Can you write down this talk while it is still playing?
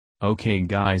Okay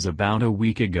guys, about a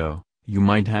week ago, you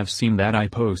might have seen that I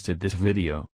posted this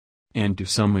video. And to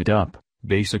sum it up,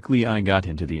 basically I got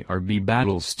into the RB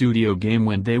Battle Studio game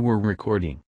when they were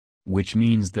recording. Which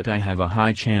means that I have a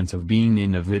high chance of being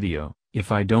in a video,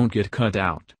 if I don't get cut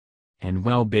out. And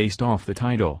well, based off the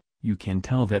title, you can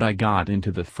tell that I got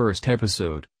into the first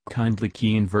episode, kindly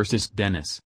Keyin vs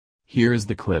Denis. Here's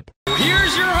the clip.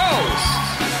 Here's your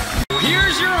host!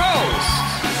 Here's your host!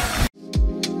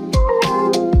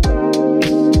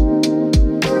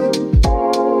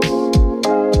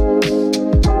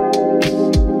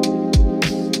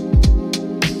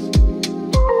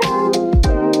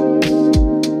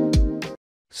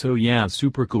 So yeah,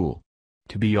 super cool.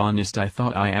 To be honest, I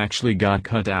thought I actually got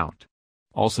cut out.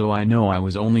 Also, I know I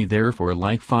was only there for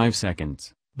like 5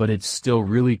 seconds, but it's still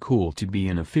really cool to be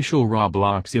an official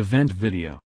Roblox event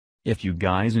video. If you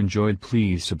guys enjoyed,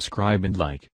 please subscribe and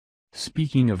like.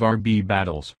 Speaking of RB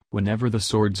battles, whenever the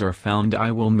swords are found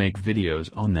I will make videos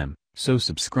on them, so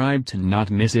subscribe to not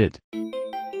miss it.